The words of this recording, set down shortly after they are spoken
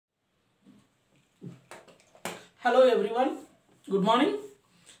Hello everyone, good morning.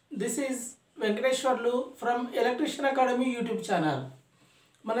 This is VENKATESHWARLU from Electrician Academy YouTube channel.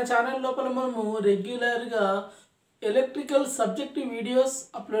 మన channel లోపల మనము రెగ్యులర్గా electrical subject videos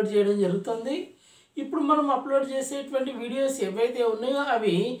upload చేయడం జరుగుతుంది. ఇప్పుడు మనం అప్లోడ్ చేసేటువంటి వీడియోస్ ఏవైతే ఉన్నాయో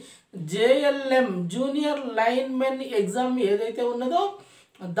అవి JLM జూనియర్ లైన్మెన్ ఎగ్జామ్ ఏదైతే ఉన్నదో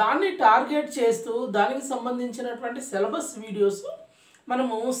దాన్ని టార్గెట్ చేస్తూ దానికి సంబంధించినటువంటి సిలబస్ వీడియోస్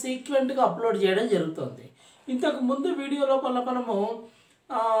మనము సీక్వెంట్గా అప్లోడ్ చేయడం జరుగుతుంది. ఇంతకు ముందు వీడియో లోపల మనము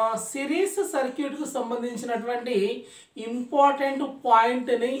సిరీస్ సర్క్యూట్కు సంబంధించినటువంటి ఇంపార్టెంట్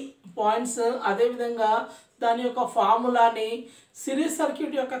పాయింట్స్ అదేవిధంగా దాని యొక్క ఫార్ములాని సిరీస్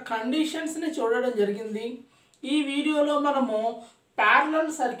సర్క్యూట్ యొక్క కండిషన్స్ని చూడడం జరిగింది. ఈ వీడియోలో మనము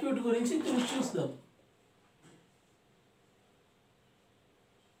ప్యారలల్ సర్క్యూట్ గురించి చూద్దాం.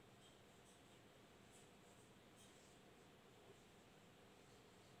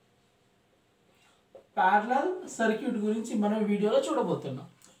 ప్యారలల్ సర్క్యూట్ గురించి మనం వీడియోలో చూడబోతున్నాం.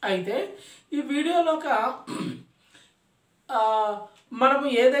 అయితే ఈ వీడియోలో మనము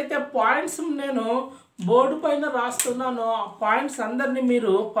ఏదైతే పాయింట్స్ నేను బోర్డు పైన రాస్తున్నానో ఆ పాయింట్స్ని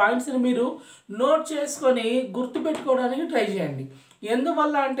మీరు నోట్ చేసుకొని గుర్తుపెట్టుకోవడానికి ట్రై చేయండి.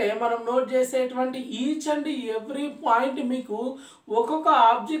 ఎందువల్ల అంటే మనం నోట్ చేసేటువంటి ఈచ్ అండ్ ఎవ్రీ పాయింట్ మీకు ఒక్కొక్క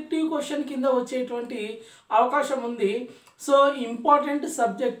ఆబ్జెక్టివ్ క్వశ్చన్ కింద వచ్చేటువంటి అవకాశం ఉంది. సో ఇంపార్టెంట్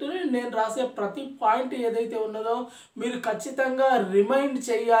సబ్జెక్టు నేను రాసే ప్రతి పాయింట్ ఏదైతే ఉన్నదో మీరు ఖచ్చితంగా రిమైండ్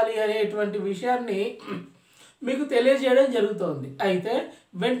చేయాలి అనేటువంటి విషయాన్ని మీకు తెలియజేయడం జరుగుతుంది. అయితే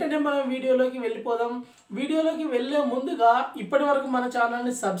వెంటనే మనం వీడియోలోకి వెళ్ళిపోదాం. వీడియోలోకి వెళ్ళే ముందుగా ఇప్పటి వరకు మన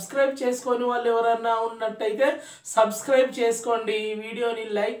ఛానల్ని సబ్స్క్రైబ్ చేసుకొని వాళ్ళు ఎవరన్నా ఉన్నట్టయితే సబ్స్క్రైబ్ చేసుకోండి. ఈ వీడియోని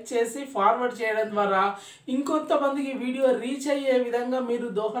లైక్ చేసి ఫార్వర్డ్ చేయడం ద్వారా ఇంకొంతమందికి వీడియో రీచ్ అయ్యే విధంగా మీరు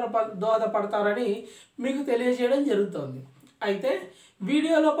దోహదపడతారని మీకు తెలియజేయడం జరుగుతుంది. అయితే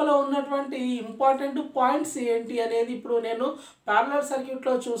వీడియో లోపల ఉన్నటువంటి ఇంపార్టెంట్ పాయింట్స్ ఏంటి అనేది ఇప్పుడు నేను ప్యారలల్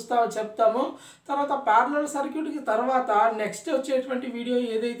సర్క్యూట్లో చెప్తాము. తర్వాత ప్యారలల్ సర్క్యూట్కి తర్వాత నెక్స్ట్ వచ్చేటువంటి వీడియో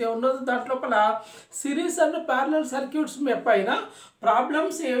ఏదైతే ఉన్నదో దాంట్లోపల సిరీస్ అండ్ ప్యారలల్ సర్క్యూట్స్ పైన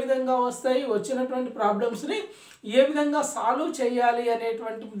ప్రాబ్లమ్స్ ఏ విధంగా వస్తాయి, వచ్చినటువంటి ప్రాబ్లమ్స్ని ఏ విధంగా సాల్వ్ చేయాలి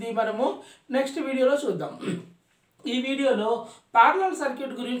అనేటువంటిది మనము నెక్స్ట్ వీడియోలో చూద్దాం. ఈ వీడియోలో ప్యారలల్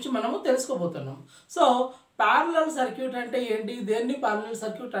సర్క్యూట్ గురించి మనము తెలుసుకోబోతున్నాం. సో ప్యారలల్ సర్క్యూట్ అంటే ఏంటి, దేన్ని ప్యారలల్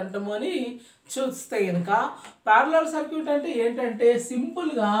సర్క్యూట్ అంటాము అని చూస్తే కనుక ప్యారలల్ సర్క్యూట్ అంటే ఏంటంటే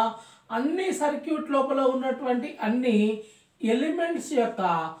సింపుల్గా అన్ని సర్క్యూట్ లోపల ఉన్నటువంటి అన్ని ఎలిమెంట్స్ యొక్క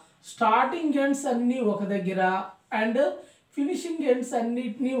స్టార్టింగ్ ఎండ్స్ అన్నీ ఒక దగ్గర అండ్ ఫినిషింగ్ ఎండ్స్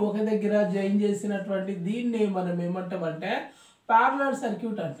అన్నిటినీ ఒక దగ్గర జాయిన్ చేసినటువంటి దీన్ని మనం ఏమంటామంటే ప్యారలల్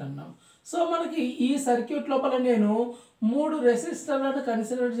సర్క్యూట్ అంటున్నాం. సో మనకి ఈ సర్క్యూట్ లోపల నేను 3 రెసిస్టర్లను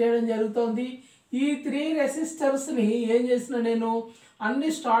కన్సిడర్ చేయడం జరుగుతుంది. ఈ 3 రెసిస్టర్స్ని ఏం చేసిన నేను అన్ని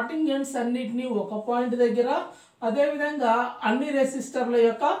స్టార్టింగ్ ఎండ్స్ అన్నిటినీ ఒక పాయింట్ దగ్గర అదేవిధంగా అన్ని రెసిస్టర్ల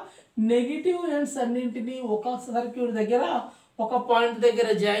యొక్క నెగిటివ్ ఎండ్స్ అన్నింటినీ ఒక సర్క్యూట్ దగ్గర ఒక పాయింట్ దగ్గర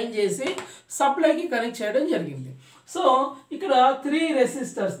జాయిన్ చేసి సప్లైకి కనెక్ట్ చేయడం జరిగింది. సో ఇక్కడ 3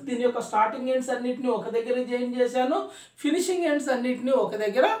 రెసిస్టర్స్ దీని యొక్క స్టార్టింగ్ ఎండ్స్ అన్నిటిని ఒక దగ్గర జాయిన్ చేశాను, ఫినిషింగ్ ఎండ్స్ అన్నిటిని ఒక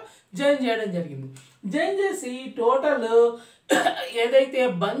దగ్గర జాయిన్ చేయడం జరిగింది. జాయిన్ చేసి టోటల్ ఏదైతే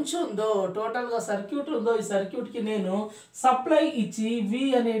బంచ్ ఉందో టోటల్గా సర్క్యూట్ ఉందో ఈ సర్క్యూట్కి నేను సప్లై ఇచ్చి V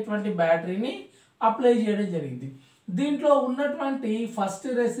అనేటువంటి బ్యాటరీని అప్లై చేయడం జరిగింది. దీంట్లో ఉన్నటువంటి ఫస్ట్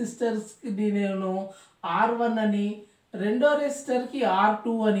రెసిస్టర్స్కి నేను R1 అని, రెండో రెసిస్టర్కి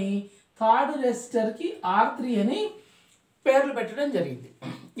R2 అని, థర్డ్ రెసిస్టర్కి R3 అని పేర్లు పెట్టడం జరిగింది.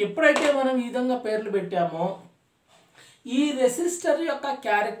 ఎప్పుడైతే మనం ఈ విధంగా పేర్లు పెట్టామో ఈ రెసిస్టర్ యొక్క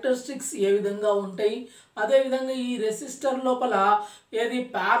క్యారెక్టరిస్టిక్స్ ఏ విధంగా ఉంటాయి, అదేవిధంగా ఈ రెసిస్టర్ లోపల ఏది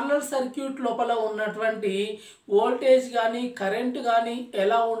ప్యారలల్ సర్క్యూట్ లోపల ఉన్నటువంటి వోల్టేజ్ కానీ కరెంట్ కానీ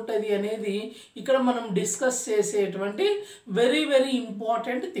ఎలా ఉంటుంది అనేది ఇక్కడ మనం డిస్కస్ చేసేటువంటి వెరీ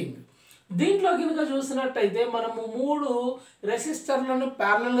ఇంపార్టెంట్ థింగ్. దీంట్లో కనుక చూసినట్టయితే మనము 3 రెసిస్టర్లను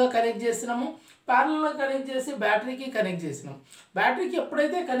ప్యారలల్గా కనెక్ట్ చేసినాము. ప్యారలల్గా కనెక్ట్ చేసి బ్యాటరీకి కనెక్ట్ చేసినాం. బ్యాటరీకి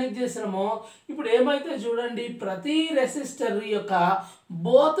ఎప్పుడైతే కనెక్ట్ చేసినామో ఇప్పుడు ఏమైతే చూడండి ప్రతి రెసిస్టర్ యొక్క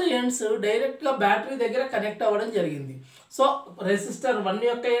బోత్ ఎండ్స్ డైరెక్ట్గా బ్యాటరీ దగ్గర కనెక్ట్ అవ్వడం జరిగింది. సో రెసిస్టర్ 1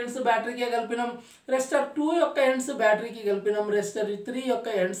 యొక్క ఎండ్స్ బ్యాటరీకి కలిపినాం, రెసిస్టర్ 2 యొక్క ఎండ్స్ బ్యాటరీకి కలిపినాం, రెసిస్టర్ 3 యొక్క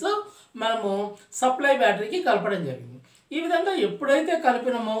ఎండ్స్ మనము సప్లై బ్యాటరీకి కలపడం జరిగింది. ఈ విధంగా ఎప్పుడైతే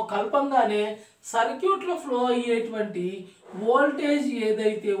కలపంగానే సర్క్యూట్లో ఫ్లో అయ్యేటువంటి వోల్టేజ్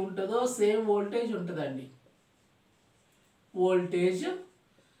ఏదైతే ఉంటుందో సేమ్ వోల్టేజ్ ఉంటుందండి. Voltage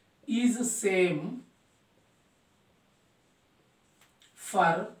is same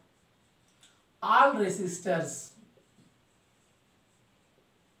for all resistors.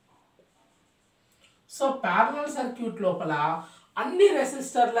 So parallel circuit లోపల అన్ని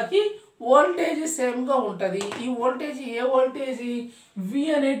రెసిస్టర్లకి వోల్టేజ్ సేమ్గా ఉంటుంది. ఈ వోల్టేజ్ ఏ వోల్టేజ్ వి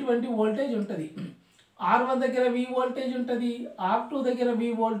అనేటువంటి వోల్టేజ్ ఉంటుంది. R1 దగ్గర వి వోల్టేజ్ ఉంటుంది, R2 దగ్గర వి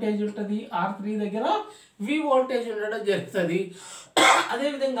వోల్టేజ్ ఉంటుంది, R3 దగ్గర వి వోల్టేజ్ ఉండడం జరుగుతుంది.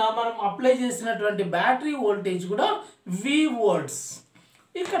 అదేవిధంగా మనం అప్లై చేసినటువంటి బ్యాటరీ వోల్టేజ్ కూడా వి వోల్ట్స్.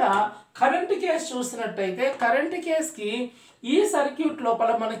 ఇక్కడ కరెంట్ కేస్ చూసినట్టయితే కరెంట్ కేస్కి ఈ సర్క్యూట్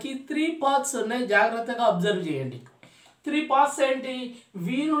లోపల మనకి 3 పాత్స్ ఉన్నాయి. జాగ్రత్తగా అబ్జర్వ్ చేయండి. 3 పాత్స్ ఏంటి?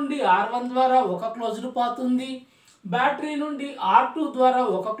 వి నుండి R1 ద్వారా ఒక క్లోజ్డ్ పాత్ ఉంది, బ్యాటరీ నుండి R2 ద్వారా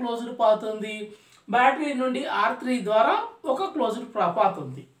ఒక క్లోజ్డ్ పాత్ ఉంది, బ్యాటరీ నుండి R3 ద్వారా ఒక క్లోజ్డ్ పాత్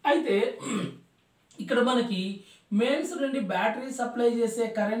ఉంది. అయితే ఇక్కడ మనకి మెయిన్స్ నుండి బ్యాటరీ సప్లై చేసే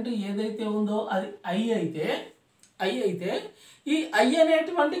కరెంట్ ఏదైతే ఉందో అది I అయితే ఈ I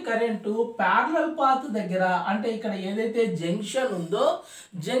అనేటువంటి కరెంటు ప్యారలల్ పాత్ దగ్గర, అంటే ఇక్కడ ఏదైతే జంక్షన్ ఉందో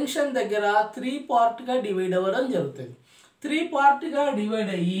జంక్షన్ దగ్గర 3 పార్ట్గా డివైడ్ అవ్వడం జరుగుతుంది. 3 పార్ట్గా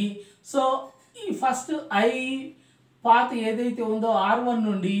డివైడ్ అయ్యి సో ఈ ఫస్ట్ I పాత్ ఏదైతే ఉందో R1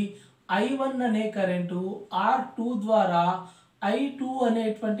 నుండి I1 అనే కరెంటు R2 ద్వారా I2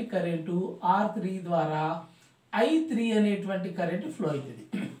 అనేటువంటి కరెంటు R3 ద్వారా I3 అనేటువంటి కరెంటు ఫ్లో అవుతుంది.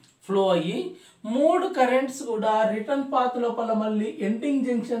 ఫ్లో అయ్యి 3 కరెంట్స్ కూడా రిటర్న్ పాత్ లోపల మళ్ళీ ఎండింగ్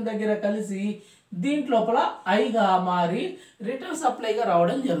జంక్షన్ దగ్గర కలిసి దీంట్లోపల ఐగా మారి రిటర్న్ సప్లైగా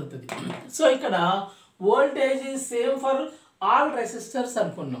రావడం జరుగుతుంది. సో ఇక్కడ voltage is same for all resistors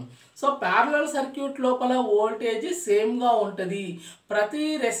అనుకున్నాం. సో ప్యారలల్ సర్క్యూట్ లోపల వోల్టేజ్ సేమ్గా ఉంటుంది. ప్రతి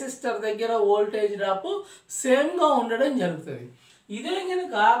రెసిస్టర్ దగ్గర వోల్టేజ్ డ్రాప్ సేమ్గా ఉండడం జరుగుతుంది. ఇదే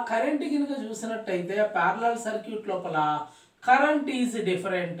కనుక కరెంట్ కనుక చూసినట్టయితే ప్యారలల్ సర్క్యూట్ లోపల కరెంట్ ఈజ్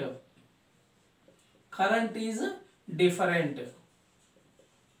డిఫరెంట్.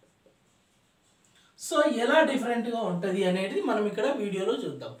 సో ఎలా డిఫరెంట్గా ఉంటుంది అనేది మనం ఇక్కడ వీడియోలో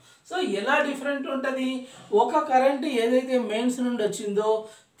చూద్దాం. సో ఎలా డిఫరెంట్ ఉంటుంది? ఒక కరెంట్ ఏదైతే మెయిన్స్ నుండి వచ్చిందో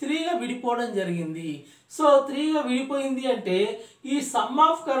 3గా విడిపోవడం జరిగింది. సో 3గా విడిపోయింది అంటే ఈ some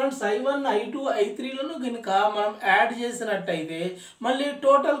of currents I1, I2, I3లను కనుక మనం యాడ్ చేసినట్టయితే మళ్ళీ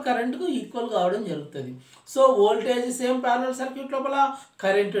టోటల్ కరెంట్కు ఈక్వల్ కావడం జరుగుతుంది. So voltage same parallel circuit లోపల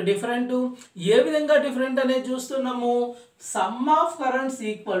కరెంట్ డిఫరెంట్. ఏ విధంగా డిఫరెంట్ అనేది చూస్తున్నాము. Some of currents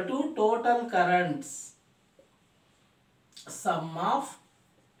equal to total currents. Some of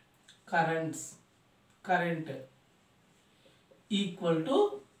current equal to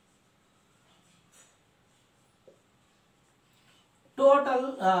total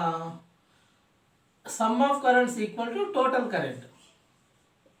sum of currents equal to total current.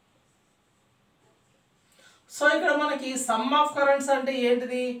 So ఇక్కడ మనకి some of currents అంటే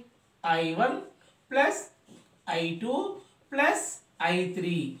ఏంటిది? I1 plus I2 plus I3.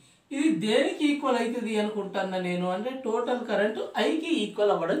 ఇది దేనికి equal అవుతుంది అనుకుంటున్నా నేను అంటే టోటల్ కరెంట్ ఐకి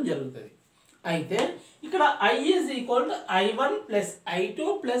ఈక్వల్ అవ్వడం జరుగుతుంది. అయితే ఇక్కడ I is equal to I1 plus I2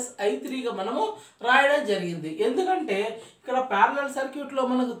 plus I3గా మనము రాయడం జరిగింది. ఎందుకంటే ఇక్కడ ప్యారలల్ సర్క్యూట్లో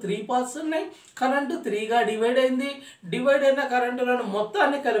మనకు 3 పార్ట్స్ ఉన్నాయి. కరెంటు 3గా డివైడ్ అయింది. డివైడ్ అయిన కరెంటులను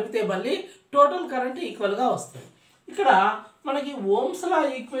మొత్తాన్ని కలిపితే మళ్ళీ టోటల్ కరెంట్ ఈక్వల్గా వస్తుంది. ఇక్కడ మనకి ఓమ్స్ లా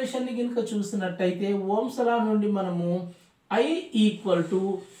ఈక్వేషన్ని కనుక చూసినట్టయితే ఓమ్స్ లా నుండి మనము I ఈక్వల్ టు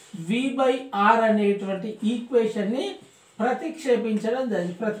V/R అనేటువంటి ఈక్వేషన్ని ప్రతిపాదించడం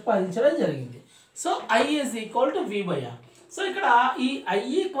జరిగింది. So I is equal to V/R. So ఇక్కడ ఈ I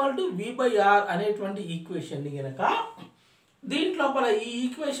ఈక్వల్ టు V/R అనేటువంటి ఈక్వేషన్ని కనుక దీంట్లోపల ఈ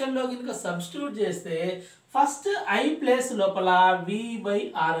ఈక్వేషన్లో కనుక సబ్స్టిట్యూట్ చేస్తే ఫస్ట్ I ప్లేస్ లోపల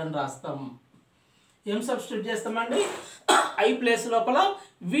V/R అని రాస్తాం. ఏం సబ్స్టిట్యూట్ చేస్తామండి? I ప్లేస్ లోపల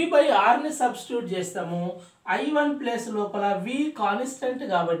V/Rని సబ్స్టిట్యూట్ చేస్తాము. I1 ప్లేస్ లోపల V కాన్స్టెంట్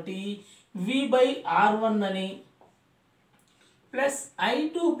కాబట్టి V/R1 అని ప్లస్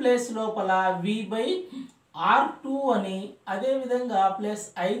I2 ప్లేస్ లోపల V/R2 అని అదేవిధంగా ప్లస్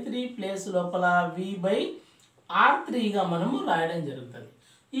I3 ప్లేస్ లోపల V/R3గా మనము రాయడం జరుగుతుంది.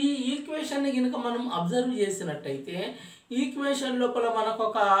 ఈ ఈక్వేషన్ని కనుక మనం అబ్జర్వ్ చేసినట్టయితే ఈక్వేషన్ లోపల మనకు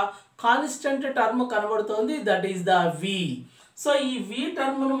ఒక కాన్స్టెంట్ టర్మ్ కనబడుతుంది, that is the V. So ఈ V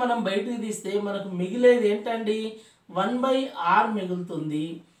టర్మ్ను మనం బయటకు తీస్తే మనకు మిగిలేది ఏంటండి? 1/R మిగులుతుంది.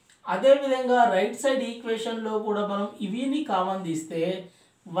 అదేవిధంగా రైట్ సైడ్ ఈక్వేషన్లో కూడా మనం ఇవిని కామన్ తీస్తే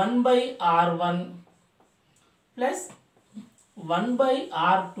 1/R1 ప్లస్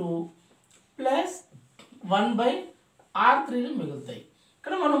 1/R2 ప్లస్ 1/R3లు మిగులుతాయి.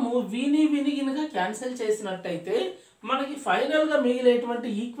 ఇక్కడ మనము విని కనుక క్యాన్సిల్ చేసినట్టయితే మనకి ఫైనల్గా మిగిలేటువంటి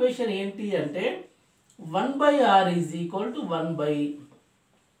ఈక్వేషన్ ఏంటి అంటే 1/R is equal to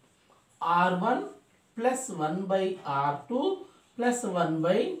 1/R1 plus 1/R2 plus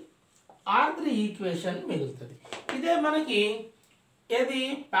 1/R3 equation మిగులుతుంది. ఇదే మనకి ఏది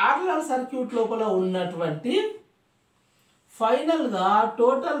ప్యారలల్ సర్క్యూట్ లోపల ఉన్నటువంటి ఫైనల్గా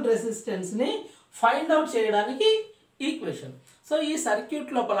టోటల్ రెసిస్టెన్స్ని ఫైండ్ అవుట్ చేయడానికి ఈక్వేషన్. సో ఈ సర్క్యూట్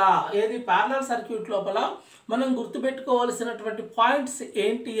లోపల ఏది ప్యారలల్ సర్క్యూట్ లోపల మనం గుర్తుపెట్టుకోవాల్సినటువంటి పాయింట్స్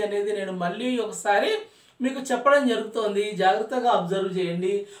ఏంటి అనేది నేను మళ్ళీ ఒకసారి మీకు చెప్పడం జరుగుతోంది. జాగ్రత్తగా అబ్జర్వ్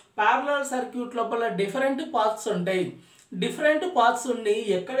చేయండి. ప్యారలల్ సర్క్యూట్ లోపల డిఫరెంట్ పాత్స్ ఉంటాయి. డిఫరెంట్ పాత్స్ ఉండి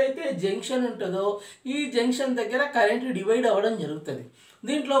ఎక్కడైతే జంక్షన్ ఉంటుందో ఈ జంక్షన్ దగ్గర కరెంట్ డివైడ్ అవ్వడం జరుగుతుంది.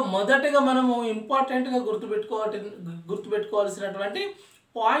 దీంట్లో మొదటగా మనము ఇంపార్టెంట్గా గుర్తుపెట్టుకోవాల్సినటువంటి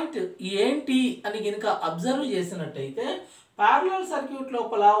పాయింట్ ఏంటి అని కనుక అబ్జర్వ్ చేసినట్టయితే ప్యారలల్ సర్క్యూట్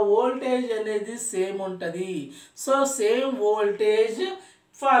లోపల వోల్టేజ్ అనేది సేమ్ ఉంటుంది. So same voltage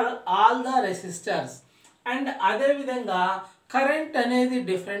for all the resistors. And అదేవిధంగా కరెంట్ అనేది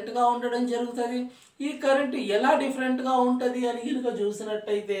డిఫరెంట్గా ఉండడం జరుగుతుంది. ఈ కరెంట్ ఎలా డిఫరెంట్గా ఉంటుంది అని కనుక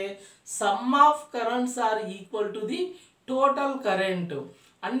చూసినట్టయితే some of currents are equal to the total current.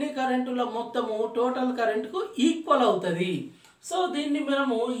 అన్ని కరెంటుల మొత్తము టోటల్ కరెంట్కు ఈక్వల్ అవుతుంది. సో దీన్ని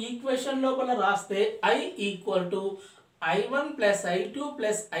మనము ఈక్వేషన్ లోపల రాస్తే I equal to I1 plus I2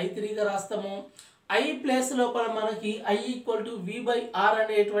 plus I3గా రాస్తాము. I ప్లేస్ లోపల మనకి I ఈక్వల్ టు V/R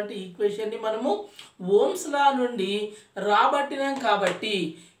అనేటువంటి ఈక్వేషన్ని మనము ఓమ్స్ లా నుండి రాబట్టినాం. కాబట్టి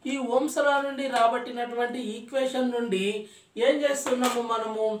ఈ ఓమ్స్ లా నుండి రాబట్టినటువంటి ఈక్వేషన్ నుండి ఏం చేస్తున్నాము,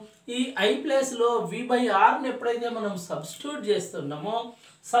 మనము ఈ I ప్లేస్లో V/Rని ఎప్పుడైతే మనం సబ్స్టిట్యూట్ చేస్తున్నామో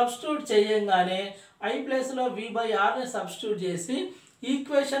సబ్స్టిట్యూట్ చేయంగానే I ప్లేస్లో V/Rని సబ్స్టిట్యూట్ చేసి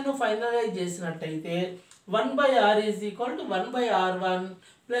ఈక్వేషన్ను ఫైనలైజ్ చేసినట్టయితే 1/R is equal to 1/R1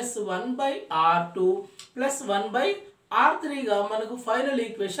 plus 1/R2 plus 1/R3గా మనకు ఫైనల్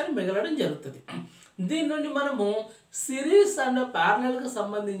ఈక్వేషన్ మిగలడం జరుగుతుంది. దీని నుండి మనము సిరీస్ అండ్ ప్యారలల్కి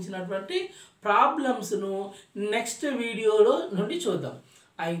సంబంధించినటువంటి ప్రాబ్లమ్స్ను నెక్స్ట్ వీడియోలో నుండి చూద్దాం.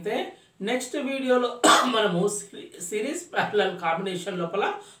 అయితే నెక్స్ట్ వీడియోలో మనము సిరీస్ ప్యారలల్ కాంబినేషన్ లోపల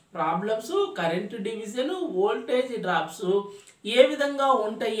problems, current division, voltage drops ఏ విధంగా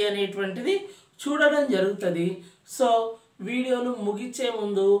ఉంటాయి అనేటువంటిది చూడడం జరుగుతుంది. సో వీడియోను ముగించే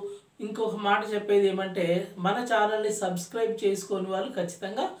ముందు ఇంకొక మాట చెప్పేది ఏమంటే మన ఛానల్ని సబ్స్క్రైబ్ చేసుకోని వాళ్ళు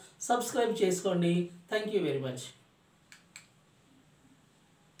ఖచ్చితంగా సబ్స్క్రైబ్ చేసుకోండి. Thank you very much.